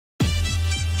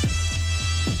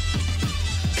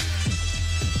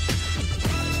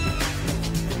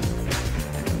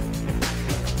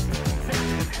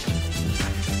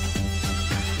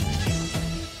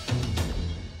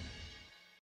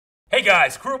Hey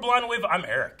guys, Crew Blind Wave, I'm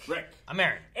Eric. Rick. I'm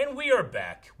Aaron. And we are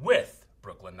back with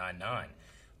Brooklyn Nine-Nine.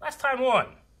 Last time on,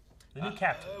 the new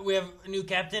captain. We have a new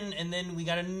captain, and then we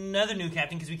got another new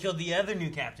captain because we killed the other new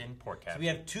captain. Poor captain. So we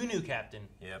have two new captain.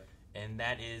 Yep. And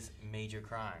that is Major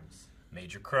Crimes.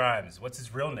 Major Crimes. What's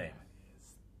his real name?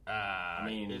 I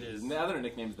mean, his other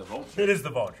nickname's the Vulture. It is the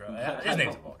Vulture. His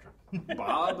name's the Vulture.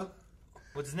 Bob?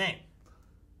 What's his name?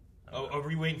 Oh, are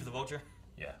we waiting for the Vulture?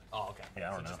 Yeah. Oh, okay. Yeah,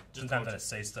 I don't know. Just Sometimes I Vulture. just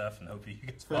say stuff and hope he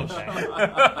gets Okay. finished.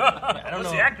 I don't know. What's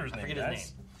the actor's I name, forget guys?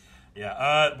 his name.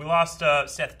 Yeah, we lost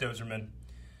Seth Dozerman,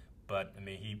 but I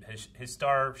mean, his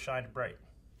star shined bright,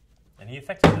 and he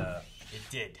affected.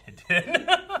 It did. It did.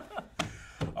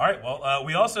 All right. Well,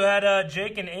 we also had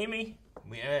Jake and Amy.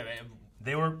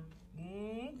 They were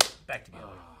back together.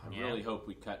 I really hope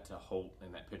we cut to Holt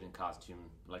in that pigeon costume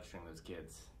lecturing those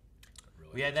kids.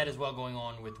 We had that as well going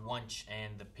on with Wunch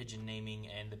and the pigeon naming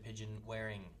and the pigeon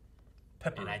wearing.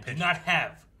 Pepper And I pigeon. do not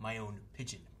have my own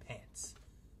pigeon pants.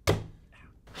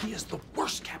 He is the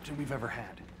worst captain we've ever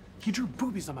had. He drew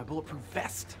boobies on my bulletproof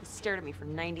vest. He stared at me for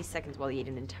 90 seconds while he ate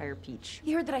an entire peach.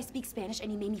 He heard that I speak Spanish and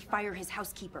he made me fire his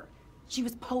housekeeper. She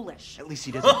was Polish. At least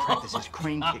he doesn't practice his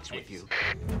crane kicks with you.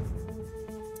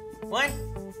 What?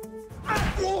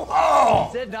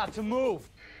 Said not to move.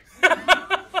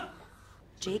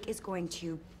 Jake is going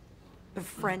to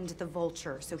befriend the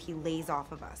Vulture so he lays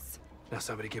off of us. Now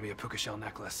somebody give me a puka shell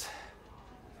necklace.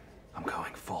 I'm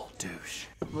going full douche.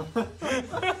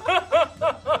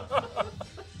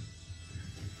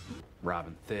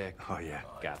 Robin Thicke. Oh, yeah.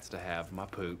 Gots to have my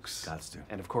pooks. Gots to.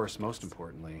 And of course, most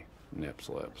importantly, nip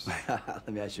slips. Let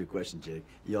me ask you a question, Jake.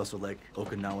 You also like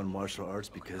Okinawan martial arts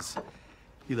because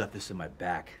you left this in my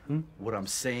back. What I'm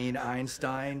saying,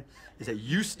 Einstein, is that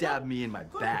you stabbed me in my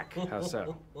back. How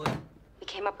so? We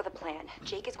came up with a plan.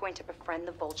 Jake is going to befriend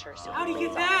the Vulture so How he do you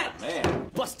lays get off that? of us. Man.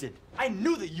 Busted. I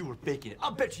knew that you were faking it.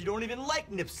 I'll bet you don't even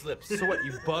like nip slips. So what,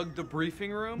 you bugged the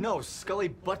briefing room? No, Scully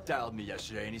butt dialed me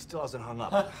yesterday and he still hasn't hung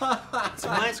up.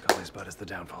 Scully's butt is the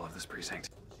downfall of this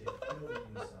precinct.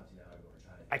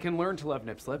 I can learn to love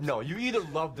nip slips. No, you either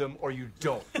love them or you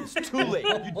don't. It's too late.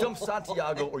 You dump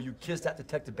Santiago or you kiss that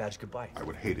detective badge goodbye. I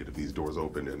would hate it if these doors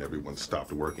opened and everyone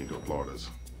stopped working to applaud us.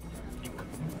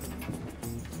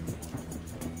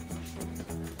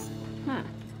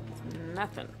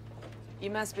 Nothing. You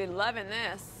must be loving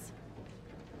this.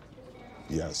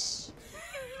 Yes.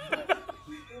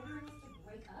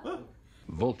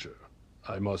 Vulture,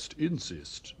 I must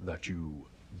insist that you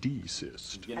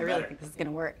desist. I really think this is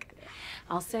gonna work.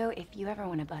 Also, if you ever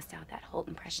want to bust out that Holt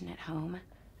impression at home,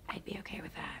 I'd be okay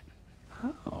with that.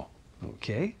 Oh,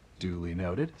 okay. Duly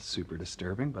noted. Super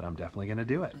disturbing, but I'm definitely gonna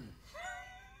do it.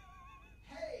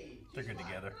 They're good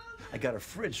together. I got a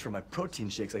fridge for my protein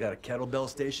shakes. I got a kettlebell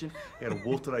station. I got a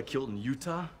wolf that I killed in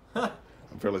Utah. I'm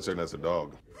fairly certain that's a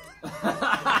dog. Yeah,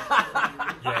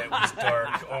 it was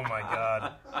dark. Oh my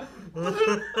god.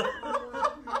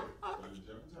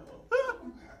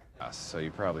 So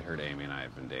you probably heard Amy and I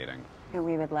have been dating.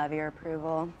 We would love your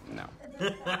approval. No.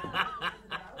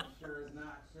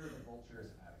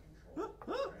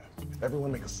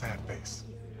 Everyone make a sad face.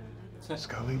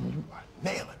 Scully, you are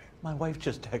nailing it. My wife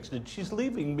just texted. She's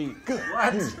leaving me. Good.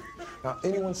 What? Now,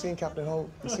 anyone seen Captain Holt?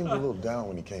 He seemed a little down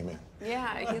when he came in.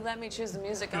 Yeah, he let me choose the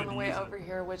music on the way over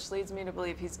here, which leads me to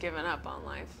believe he's given up on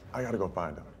life. I gotta go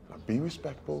find him. Now, be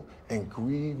respectful and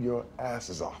grieve your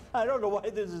asses off. I don't know why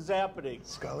this is happening.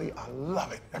 Scully, I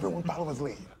love it. Everyone follow his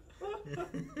lead.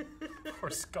 Poor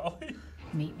Scully.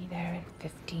 Meet me there in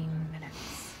 15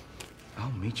 minutes.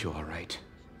 I'll meet you all right.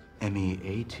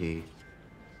 M-E-A-T.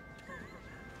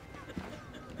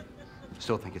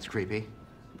 Still think it's creepy?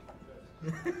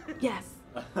 Yes.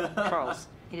 Charles,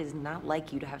 it is not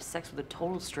like you to have sex with a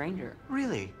total stranger.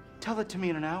 Really? Tell it to me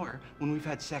in an hour when we've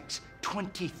had sex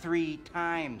 23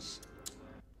 times.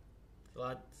 It's a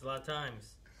lot of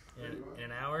times. In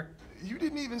an hour? You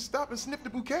didn't even stop and sniff the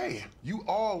bouquet. You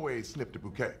always sniff the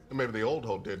bouquet. Maybe the old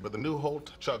Holt did, but the new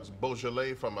Holt chugs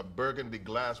Beaujolais from a burgundy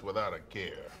glass without a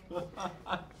care.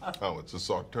 Oh, it's a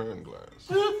Sauterne glass.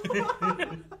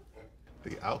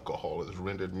 The alcohol has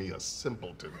rendered me a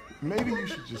simpleton. Maybe you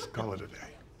should just call it a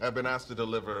day. I've been asked to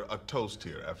deliver a toast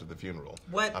here after the funeral.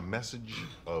 What? A message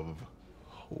of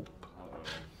hope.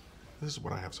 This is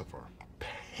what I have so far.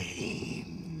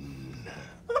 Pain.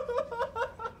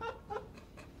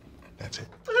 That's it.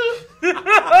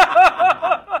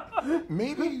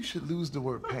 Maybe you should lose the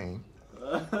word pain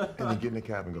and then get in the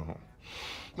cab and go home.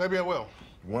 Maybe I will.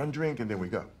 One drink and then we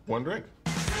go. One drink.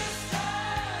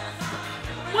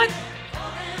 What?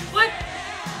 What?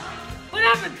 What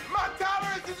happened? My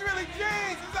tolerance is really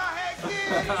changed since I had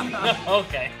kids.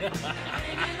 Okay.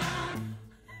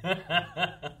 What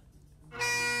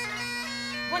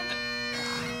the?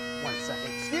 1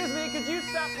 second. Excuse me, could you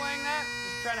stop playing that?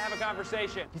 Just trying to have a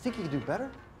conversation. You think you can do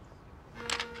better?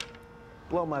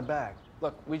 Blow my back.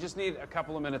 Look, we just need a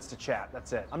couple of minutes to chat.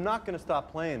 That's it. I'm not gonna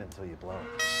stop playing until you blow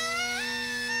it.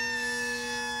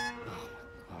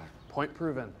 Point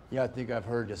proven. Yeah, I think I've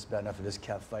heard just about enough of this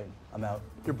cat fighting. I'm out.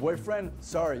 Your boyfriend?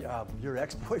 Sorry, your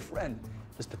ex-boyfriend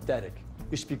is pathetic.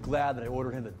 You should be glad that I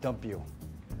ordered him to dump you.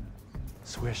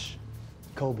 Swish.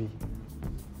 Kobe.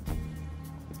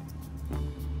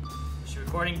 Is your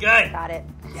recording good? Got it.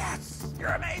 Yes!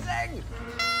 You're amazing! I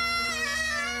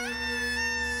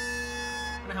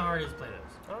wonder how hard it is to play those.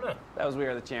 I don't know. That was We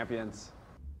Are the Champions.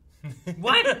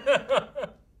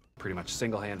 What? Pretty much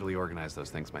single-handedly organized those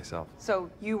things myself. So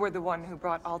you were the one who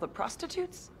brought all the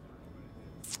prostitutes?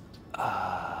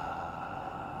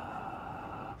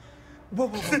 Whoa,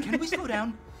 can we slow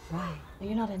down? Why? Are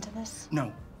you not into this?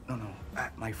 No.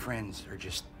 My friends are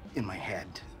just in my head.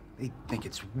 They think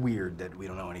it's weird that we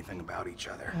don't know anything about each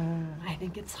other. I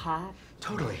think it's hot.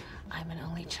 Totally. I'm an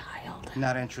only child.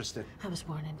 Not interested. I was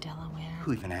born in Delaware.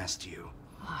 Who even asked you?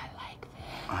 Oh, I like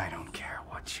this. I don't care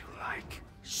what you like.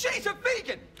 She's a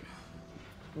vegan!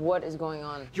 What is going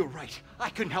on? You're right. I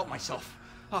couldn't help myself.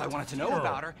 I wanted to know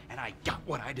about her, and I got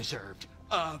what I deserved.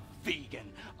 A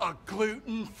vegan. A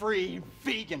gluten-free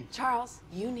vegan. Charles,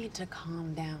 you need to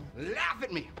calm down. Laugh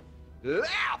at me.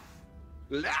 Laugh!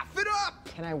 Laugh it up!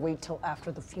 Can I wait till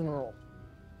after the funeral?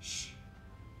 Shh.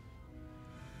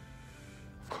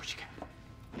 Of course you can.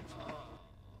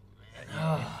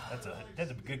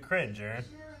 That's a good cringe, Aaron.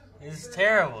 This is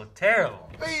terrible, terrible.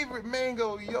 Favorite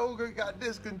mango yogurt got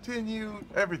discontinued.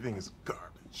 Everything is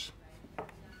garbage.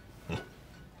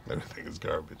 Everything is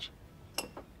garbage.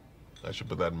 I should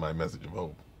put that in my message of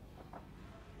hope.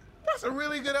 That's a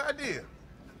really good idea.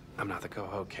 I'm not the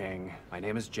Coho King. My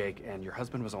name is Jake, and your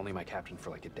husband was only my captain for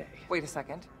like a day. Wait a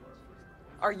second.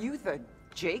 Are you the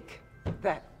Jake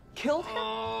that killed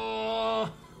him?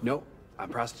 Nope. I'm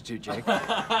prostitute Jake.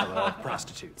 I love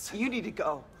prostitutes. You need to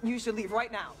go. You should leave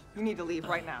right now. You need to leave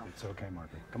right now. It's okay,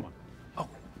 Margaret. Come on. Oh,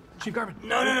 Chief Garvin.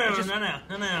 No.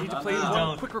 I need to play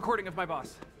one quick recording of my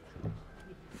boss.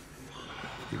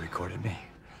 You recorded me.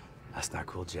 That's not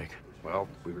cool, Jake. Well,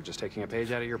 we were just taking a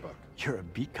page out of your book. You're a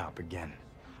beat cop again.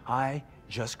 I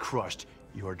just crushed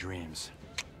your dreams.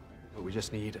 But we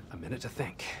just need a minute to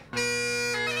think.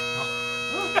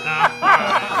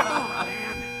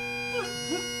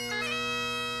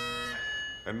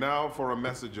 And now for a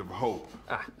message of hope.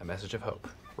 A message of hope.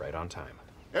 Right on time.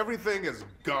 Everything is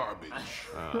garbage.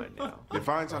 I know. You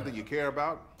find something you care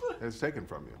about, and it's taken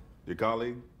from you. Your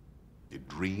colleague, your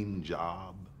dream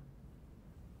job,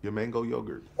 your mango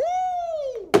yogurt.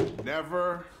 Woo!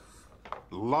 Never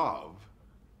love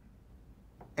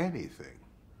anything.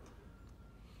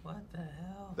 What the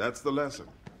hell? That's the lesson.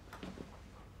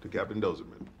 To Captain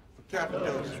Dozerman. Captain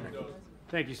Dozerman.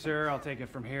 Thank you, sir. I'll take it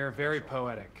from here. Very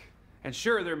poetic. And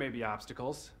sure, there may be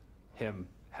obstacles. Him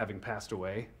having passed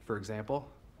away, for example.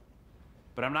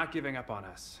 But I'm not giving up on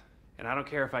us. And I don't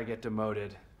care if I get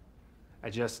demoted. I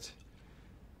just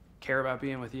care about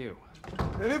being with you.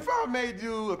 And if I made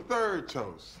you a third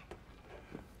toast,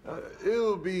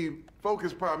 it'll be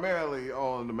focused primarily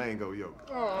on the mango yogurt.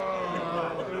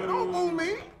 Don't boo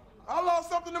me. I lost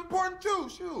something important too.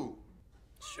 Shoo.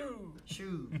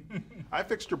 I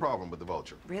fixed your problem with the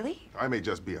Vulture. Really? I may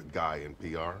just be a guy in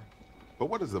PR, but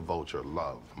what does the Vulture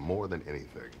love more than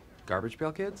anything? Garbage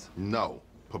Pail Kids? No,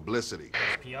 publicity.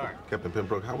 PR. Captain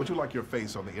Pembroke, how would you like your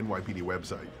face on the NYPD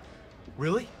website?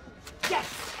 Really?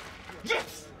 Yes!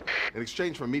 In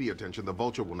exchange for media attention, the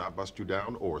Vulture will not bust you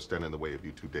down or stand in the way of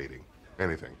you two dating.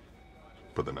 Anything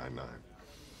for the 9-9.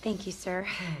 Thank you, sir.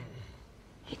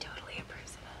 He totally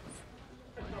approves of us.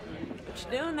 What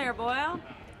you doing there, Boyle?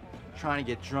 Trying to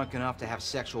get drunk enough to have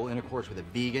sexual intercourse with a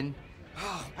vegan?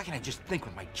 Why can't I just think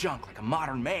with my junk like a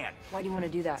modern man? Why do you want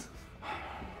to do that?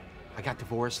 I got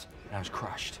divorced and I was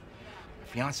crushed. My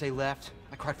fiance left.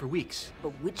 I cried for weeks.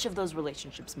 But which of those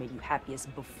relationships made you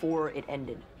happiest before it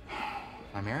ended?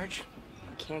 My marriage?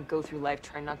 You can't go through life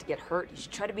trying not to get hurt. You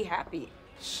should try to be happy.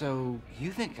 So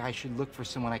you think I should look for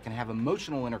someone I can have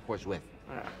emotional intercourse with?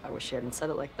 I wish you hadn't said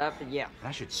it like that, but yeah. And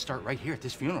I should start right here at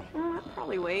this funeral. I'd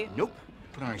probably wait. Nope.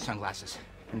 Put on your sunglasses.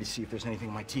 I need to see if there's anything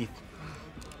in my teeth.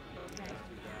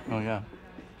 Oh, yeah.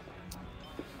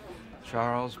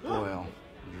 Charles Boyle.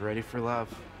 You ready for love?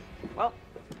 Well,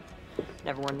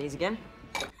 never worn these again.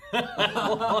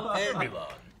 Everyone.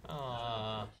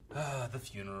 The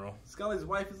funeral. Scully's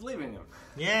wife is leaving him.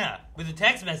 Yeah, with a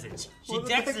text message. She With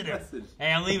a texted text him. message.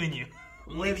 Hey, I'm leaving you.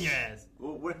 I'm leaving your ass.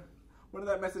 Well, when did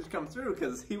that message come through?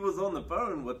 Because he was on the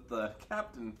phone with the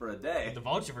captain for a day. The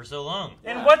Vulture for so long.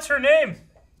 And what's her name?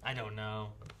 I don't know.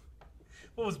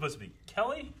 What was it supposed to be?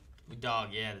 Kelly? The dog,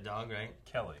 yeah, the dog, right?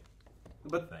 Kelly.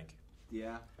 But I think.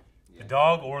 Yeah. The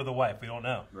dog or the wife, we don't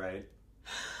know. Right.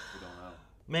 We don't know.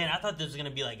 Man, I thought this was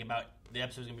gonna be like about the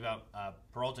episode was gonna be about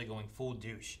Peralta going full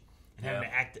douche and having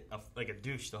to act like a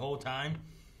douche the whole time,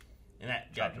 and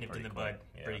that got nipped in the bud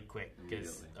pretty quick.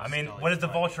 I mean, what does the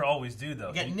Vulture always do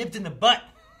though? He got nipped in the butt.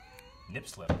 Nip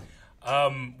slip.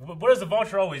 What does the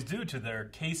Vulture always do to their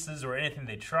cases or anything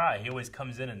they try? He always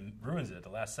comes in and ruins it at the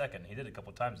last second. He did it a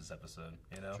couple times this episode.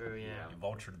 You know, True, yeah. He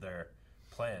vultured their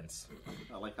plans.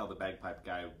 I like how the bagpipe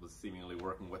guy was seemingly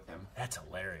working with him. That's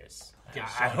hilarious.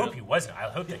 I hope he wasn't. I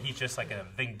hope that he's just like a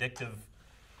vindictive.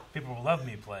 People will love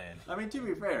me playing. I mean, to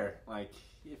be fair, like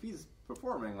if he's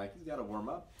performing, like he's got to warm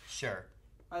up. Sure.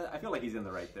 I feel like he's in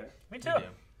the right there. Me too.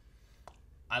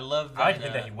 I love that. I like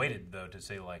that he waited though to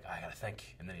say like I gotta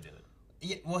think, and then he did it.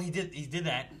 Yeah, well, he did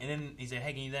that, and then he said,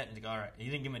 "Hey, can you do that?" And he's like, "All right." And he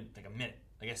didn't give him like a minute.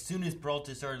 Like as soon as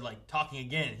Peralta started like talking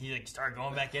again, he like started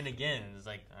going back in again. And it's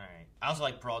like, all right. I also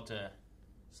like Peralta.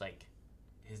 It's like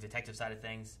his detective side of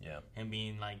things. Yeah. Him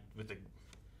being like with the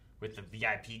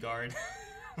VIP guard.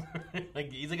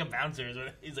 Like he's like a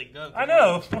bouncer. He's like, no, I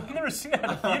know. I've never seen that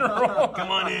at a funeral.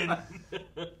 Come on in.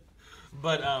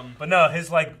 But no,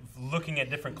 his like looking at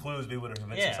different clues, we would have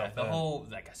convinced himself. The whole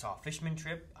like I saw a fisherman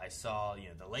trip. I saw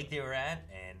the lake they were at,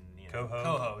 and coho.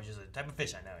 Coho, which is a type of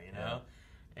fish I know,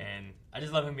 and I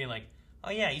just love him being like, oh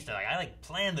yeah, I used to I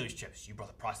plan those trips. You brought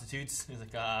the prostitutes. He's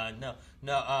like, no,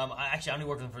 I only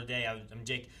worked with them for a day. I'm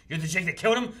Jake. You're the Jake that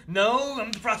killed him? No,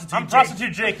 I'm the prostitute. I'm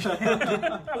prostitute Jake.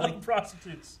 I like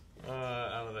prostitutes.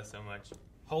 I love that so much.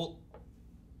 Holt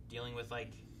dealing with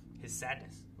like his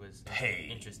sadness was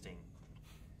interesting.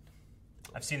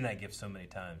 I've seen that gif so many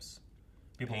times.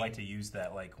 People like to use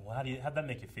that, like, well, how'd that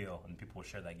make you feel? And people will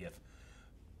share that gif.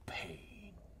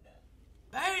 Pain.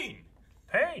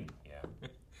 Yeah.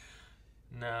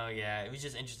 No, yeah, it was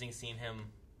just interesting seeing him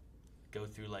go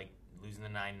through like losing the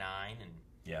 9-9, and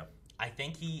yeah, I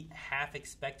think he half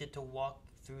expected to walk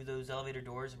through those elevator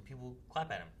doors and people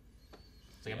clap at him.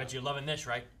 It's like, I bet you're loving this,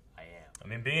 right? I am. I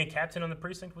mean, being a captain on the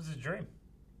precinct was his dream.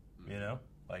 You know,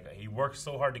 like he worked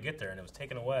so hard to get there, and it was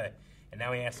taken away. And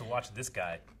now he has to watch this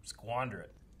guy squander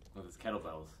it. With his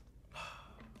kettlebells.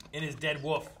 And his dead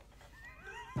wolf.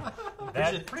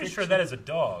 Pretty sure that is a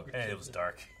dog. And it was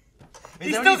dark.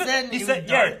 He said,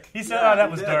 yeah, he said, oh, that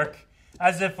was dark.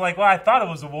 As if like, well, I thought it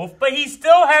was a wolf, but he's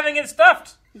still having it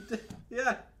stuffed.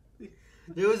 Yeah.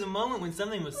 There was a moment when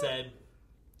something was said,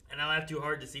 and I laughed too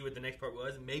hard to see what the next part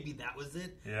was. Maybe that was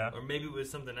it. Yeah. Or maybe it was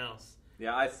something else.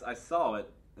 Yeah, I saw it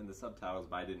in the subtitles,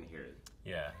 but I didn't hear it.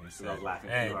 Yeah, I was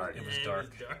laughing too hard. It was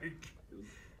dark.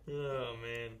 Oh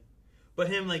man! But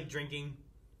him like drinking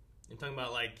and talking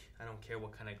about like I don't care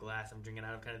what kind of glass I'm drinking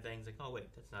out of kind of things. Like, oh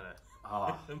wait, that's not a.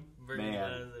 Oh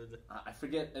man! I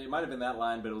forget. It might have been that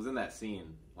line, but it was in that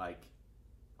scene. Like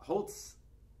Holt's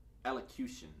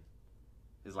elocution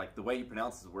is like the way he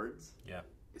pronounces words. Yeah,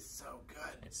 is so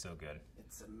good. It's so good.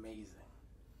 It's amazing.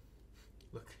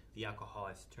 Look, the alcohol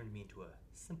has turned me into a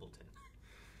simpleton.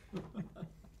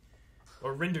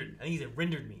 Or rendered. I think he said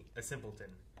rendered me a simpleton.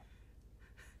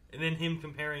 And then him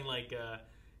comparing like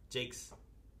Jake's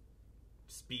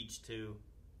speech to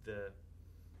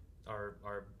our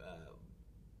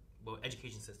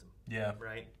education system. Yeah.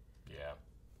 Right. Yeah.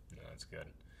 No, that's good.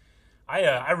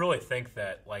 I really think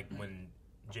that like when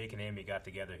Jake and Amy got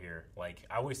together here, like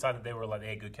I always thought that they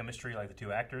had good chemistry, like the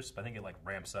two actors. But I think it like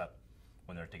ramps up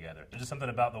when they're together. There's just something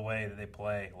about the way that they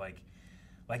play, like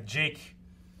Jake.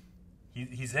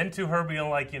 He's into her being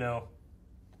like,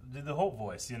 the Holt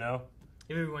voice, If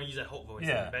we want to use that Holt voice in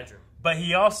the bedroom. But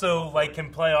he also can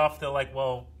play off the like,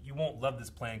 well, you won't love this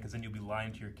plan because then you'll be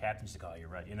lying to your captain. She's like, oh, you're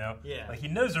right, Yeah. Like he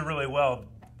knows her really well,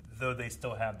 though they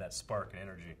still have that spark and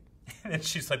energy. And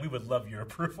she's like, we would love your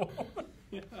approval.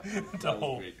 That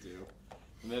was great too.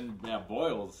 And then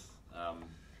Boyle's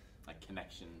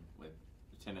connection with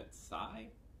Lieutenant Sy, I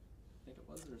think it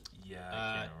was. Yeah,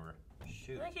 I can't remember.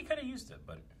 Shoot. I think he could have used it,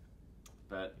 but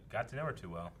got to know her too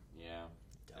well. Yeah.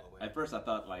 At first I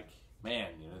thought like, man,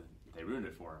 they ruined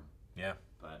it for him. Yeah.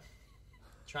 But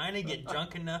trying to get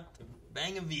drunk enough to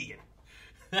bang a vegan.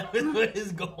 That was what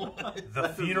his goal was. The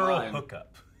funeral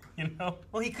hookup.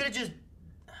 Well, he could have just,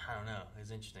 I don't know. It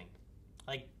was interesting.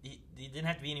 Like, he didn't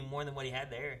have to be any more than what he had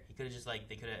there. He could have just,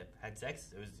 they could have had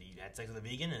sex. He had sex with a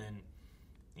vegan, and then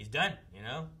he's done,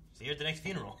 See you at the next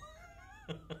funeral.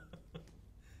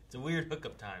 It's a weird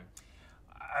hookup time.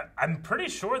 I'm pretty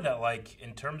sure that,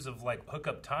 in terms of,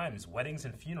 hookup times, weddings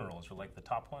and funerals are, the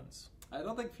top ones. I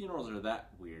don't think funerals are that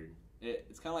weird.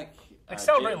 It's kind of like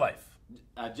celebrate life.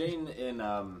 Jane in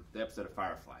the episode of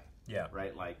Firefly. Yeah.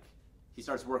 Right. Like he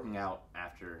starts working out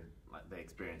after they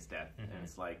experience death, and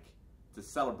it's like it's a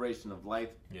celebration of life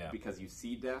because you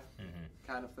see death,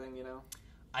 kind of thing. You know.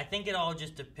 I think it all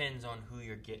just depends on who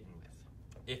you're getting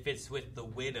with. If it's with the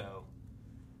widow,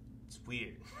 it's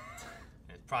weird.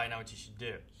 It's probably not what you should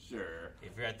do. Sure.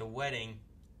 If you're at the wedding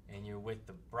and you're with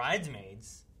the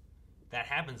bridesmaids, that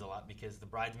happens a lot because the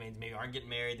bridesmaids maybe aren't getting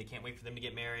married. They can't wait for them to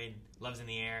get married. Love's in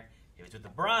the air. If it's with the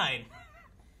bride,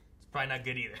 it's probably not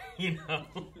good either. You know.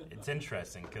 It's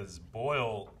interesting because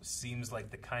Boyle seems like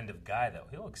the kind of guy that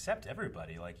he'll accept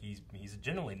everybody. Like he's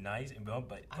generally nice, but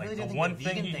like really the think one the thing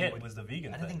vegan he thing hit would- was the vegan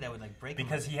I thing. don't think that would like break him.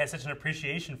 because he has such an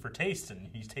appreciation for taste, and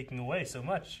he's taking away so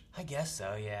much. I guess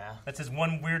so. Yeah. That's his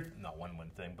one weird, not one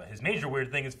thing, but his major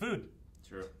weird thing is food.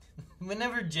 True.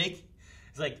 Whenever Jake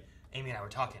is like, Amy and I were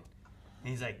talking, and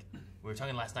he's like, we were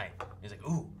talking last night. He's like,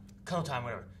 ooh, cuddle time,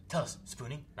 whatever. Tell us,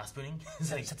 spooning, not spooning.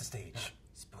 He's like, set the stage.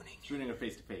 Spooning. Spooning her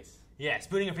face to face. Yeah,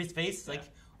 spooning her face to face. Like,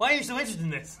 why are you so interested in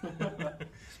this?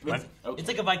 Okay. It's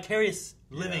like a vicarious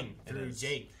living it through is.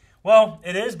 Jake. Well,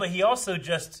 it is, but he also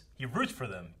he roots for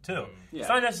them too. Yeah. It's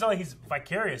not necessarily he's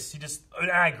vicarious.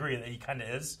 I agree that he kind of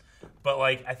is, but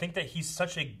like I think that he's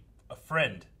such a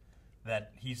friend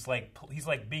that he's like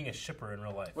being a shipper in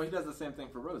real life. Well, he does the same thing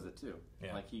for Rosa too.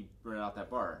 Yeah. Like he rented out that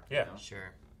bar. Yeah. You know?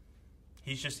 Sure.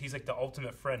 He's like the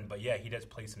ultimate friend, but yeah, he does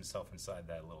place himself inside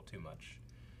that a little too much.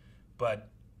 But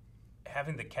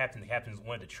having the captain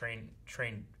wanted to train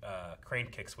crane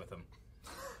kicks with him,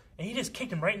 and he just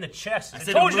kicked him right in the chest. I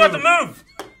said told to you not to move.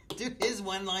 Dude, his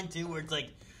one line too, where it's like,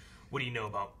 "What do you know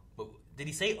about?" Did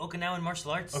he say Okinawan martial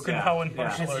arts? Okinawan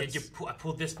martial He arts. said, I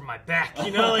pulled this from my back.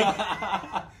 You know,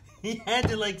 like he had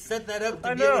to like set that up to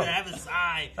I be able know. to have a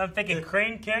sigh. I'm thinking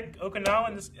crane kick,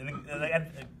 Okinawan,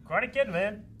 Karate Kid,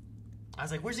 man. I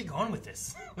was like, where's he going with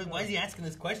this? Why is he asking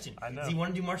this question? I know. Does he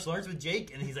want to do martial arts with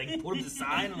Jake? And he's like, pulled him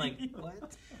aside. I'm like,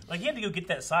 what? Like he had to go get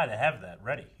that sai to have that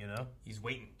ready, you know? He's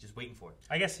waiting, just waiting for it.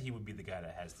 I guess he would be the guy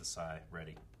that has the sai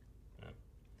ready. Yeah.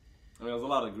 I mean, there's a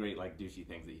lot of great like douchey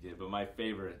things that he did, but my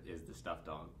favorite is the stuffed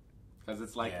dog, because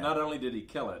it's like Yeah. not only did he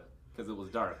kill it because it was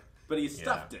dark, but he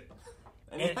stuffed it,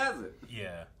 and he has it.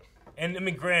 Yeah. And I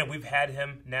mean, granted, we've had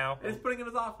him now. And he's putting it in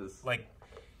his office. Like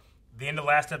the end of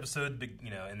last episode, you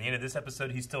know, and the end of this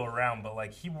episode, he's still around, but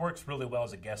like he works really well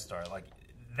as a guest star. Like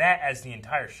that as the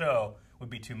entire show would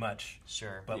be too much.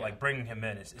 Sure. But Yeah. like bringing him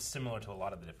in is similar to a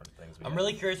lot of the different things. I'm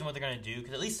really curious on what they're going to do,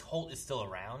 because at least Holt is still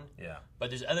around. Yeah. But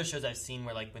there's other shows I've seen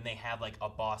where like when they have like a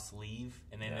boss leave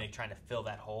and then they're trying to fill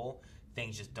that hole,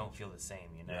 things just don't feel the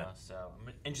same, you know? Yeah. So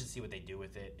I'm interested to see what they do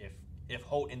with it. If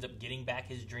Holt ends up getting back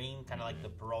his dream, kind of like the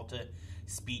Peralta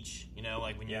speech, you know,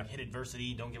 like when you hit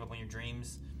adversity, don't give up on your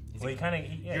dreams. He's Well, like,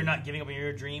 he you're not giving up on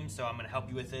your dream, so I'm going to help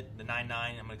you with it. The 9-9,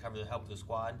 I'm going to cover the help of the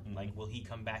squad. Like, will he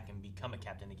come back and become a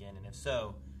captain again? And if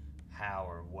so, how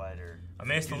or what? Or I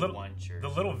mean, it's the do little, lunch or the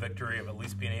little victory of at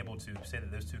least being able to say that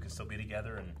those two can still be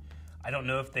together. And I don't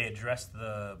know if they addressed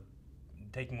the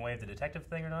taking away of the detective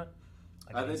thing or not.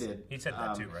 They did. He said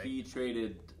that too, right? He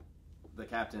traded the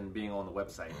captain being on the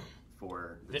website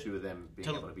for the two of them being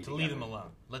able to be together. leave them alone.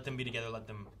 Let them be together. Let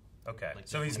them. Okay, like,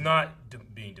 so just he's leave not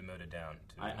being demoted down.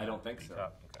 To I don't think so.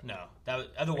 Okay. No, that was,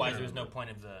 otherwise there was no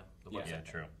point of the website. Yeah,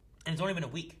 true. And it's only been a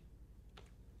week.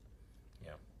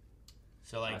 Yeah.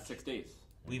 So like 6 days.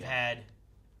 We've had,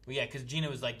 well, yeah, because Gina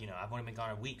was like, you know, I've only been gone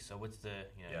a week, so what's the,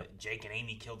 you know, Jake and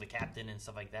Amy killed the captain and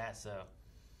stuff like that. So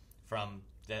from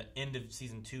the end of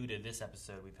season 2 to this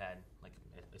episode, we've had like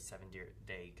a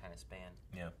 7-day kind of span.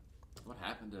 Yeah. What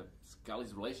happened to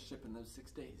Scully's relationship in those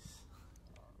 6 days?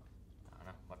 I don't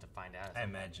know. We'll have to find out. I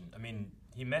imagine. I mean,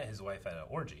 he met his wife at an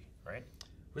orgy, right?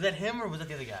 Was that him or was that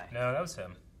the other guy? No, that was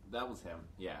him. That was him.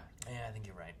 Yeah. Yeah, I think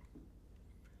you're right.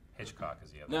 Hitchcock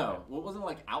is the other. No, well, wasn't it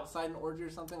like outside an orgy or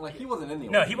something? Like he wasn't in the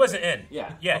orgy. No, he wasn't in.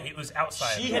 Yeah. Yeah, he was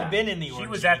outside. She had been in the orgy. She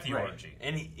was at the Right. orgy.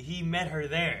 And he met her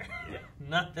there. Yeah.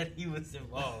 Not that he was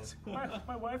involved.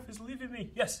 My wife is leaving me.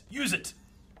 Yes, use it.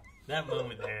 That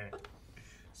moment there.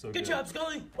 So Good job,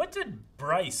 Scully. What did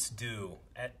Bryce do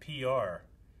at PR?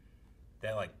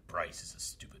 That like Bryce is a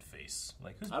stupid face.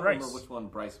 Like who's I don't Bryce? remember which one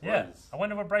Bryce was. Yeah, I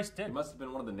wonder what Bryce did. He must have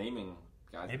been one of the naming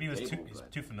guys. Maybe he was at the table, he's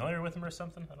but- too familiar with him or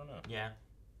something. I don't know. Yeah.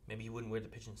 Maybe he wouldn't wear the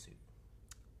pigeon suit.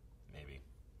 Maybe.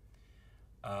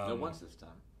 No lunch this time.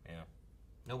 Yeah.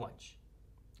 No lunch.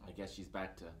 I guess she's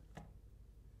back to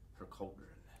her cauldron.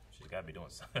 She's got to be doing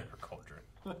something. Her cauldron.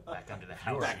 Back under the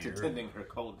house. Back to tending her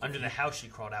cauldron. Under the house she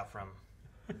crawled out from.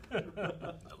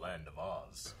 The land of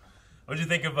Oz. What did you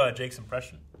think of Jake's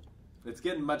impression? It's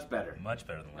getting much better. Much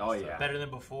better than last Oh time. yeah. Better than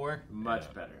before?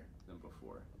 Much better than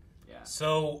before. Yeah.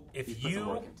 So if He put some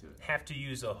work you into it. have to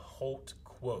use a Holt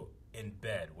quote in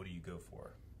bed, what do you go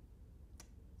for?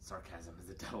 Sarcasm is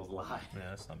the devil's lie. Yeah,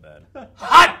 that's not bad.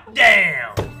 Hot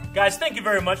damn! Guys, thank you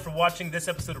very much for watching this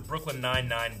episode of Brooklyn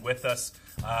Nine-Nine with us.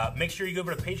 Make sure you go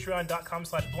over to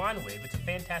patreon.com/blindwave. It's a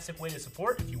fantastic way to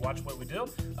support if you watch what we do.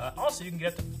 Also, you can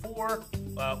get up to 4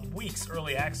 weeks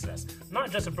early access.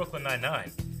 Not just of Brooklyn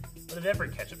Nine-Nine, but of every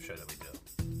catch-up show that we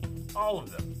do. All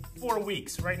of them. 4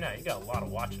 weeks right now. You got a lot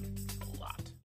of watching.